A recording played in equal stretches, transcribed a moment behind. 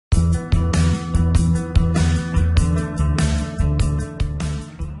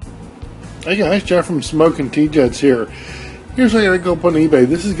Hey guys, Jeff from Smoking T-Jets here. Here's what I gotta go put on eBay.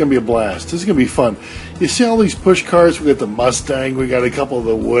 This is gonna be a blast. This is gonna be fun. You see all these push cars? We got the Mustang, we got a couple of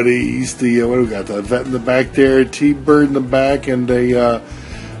the Woodies, what do we got? The Vet in the back there, T-Bird in the back, and a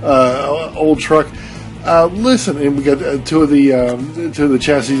old truck. Listen, and we got two of the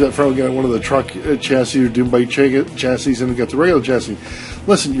chassis up front. We got one of the truck chassis, doomed by chassis, and we got the regular chassis.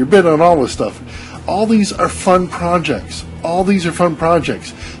 Listen, you're bidding on all this stuff. All these are fun projects. All these are fun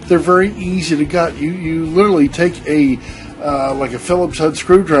projects. They're very easy to gut. You literally take a like a Phillips head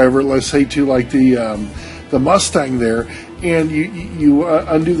screwdriver, let's say to like the Mustang there, and you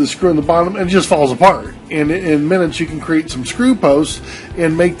undo the screw in the bottom, and it just falls apart. And in minutes, you can create some screw posts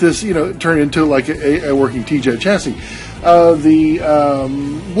and make this, turn into like a working T-Jet chassis. The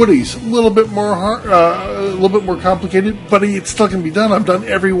Woodies, a little bit more complicated, but it's still can be done. I've done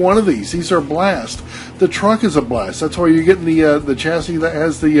every one of these. These are a blast. The truck is a blast. That's why you're getting the chassis that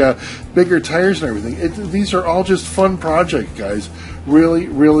has the bigger tires and everything. These are all just fun projects, guys. Really,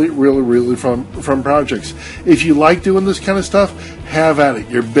 really, really, really fun projects. If you like doing this kind of stuff, have at it.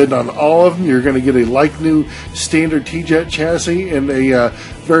 You're bidding on all of them. You're going to get a like-new standard T-Jet chassis and a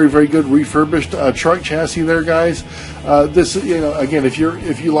very, very good refurbished truck chassis there, guys. This, again, if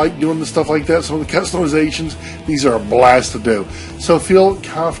you like doing the stuff like that, some of the customizations, these are a blast to do. So feel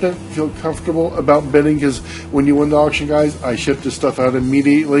confident, feel comfortable about bidding, because when you win the auction, guys, I ship this stuff out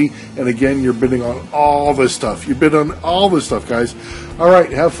immediately. And again, you're bidding on all this stuff. You bid on all this stuff, guys. All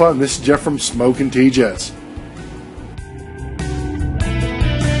right, have fun. This is Jeff from Smoking T-Jets.